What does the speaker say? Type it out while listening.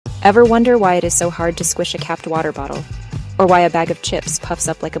Ever wonder why it is so hard to squish a capped water bottle? Or why a bag of chips puffs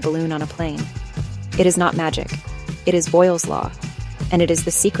up like a balloon on a plane? It is not magic. It is Boyle's law. And it is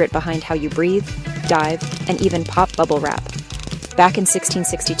the secret behind how you breathe, dive, and even pop bubble wrap. Back in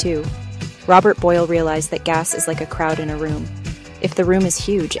 1662, Robert Boyle realized that gas is like a crowd in a room. If the room is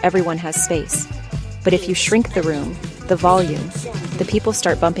huge, everyone has space. But if you shrink the room, the volume, the people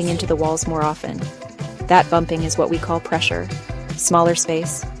start bumping into the walls more often. That bumping is what we call pressure. Smaller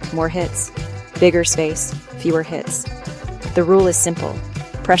space, more hits. Bigger space, fewer hits. The rule is simple.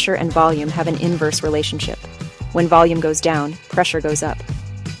 Pressure and volume have an inverse relationship. When volume goes down, pressure goes up.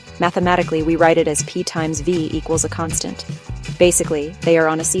 Mathematically, we write it as P times V equals a constant. Basically, they are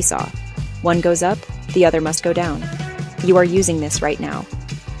on a seesaw. One goes up, the other must go down. You are using this right now.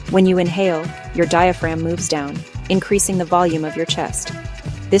 When you inhale, your diaphragm moves down, increasing the volume of your chest.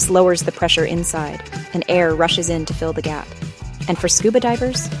 This lowers the pressure inside, and air rushes in to fill the gap. And for scuba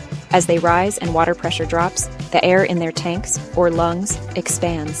divers, as they rise and water pressure drops, the air in their tanks, or lungs,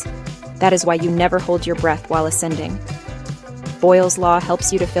 expands. That is why you never hold your breath while ascending. Boyle's law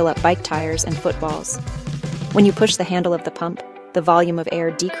helps you to fill up bike tires and footballs. When you push the handle of the pump, the volume of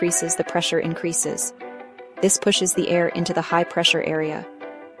air decreases, the pressure increases. This pushes the air into the high-pressure area.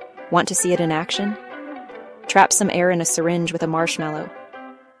 Want to see it in action? Trap some air in a syringe with a marshmallow.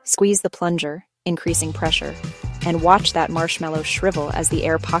 Squeeze the plunger, increasing pressure, and watch that marshmallow shrivel as the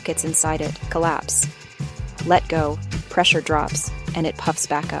air pockets inside it collapse. Let go, pressure drops, and it puffs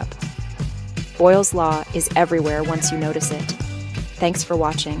back up. Boyle's law is everywhere once you notice it. Thanks for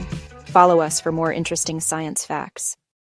watching. Follow us for more interesting science facts.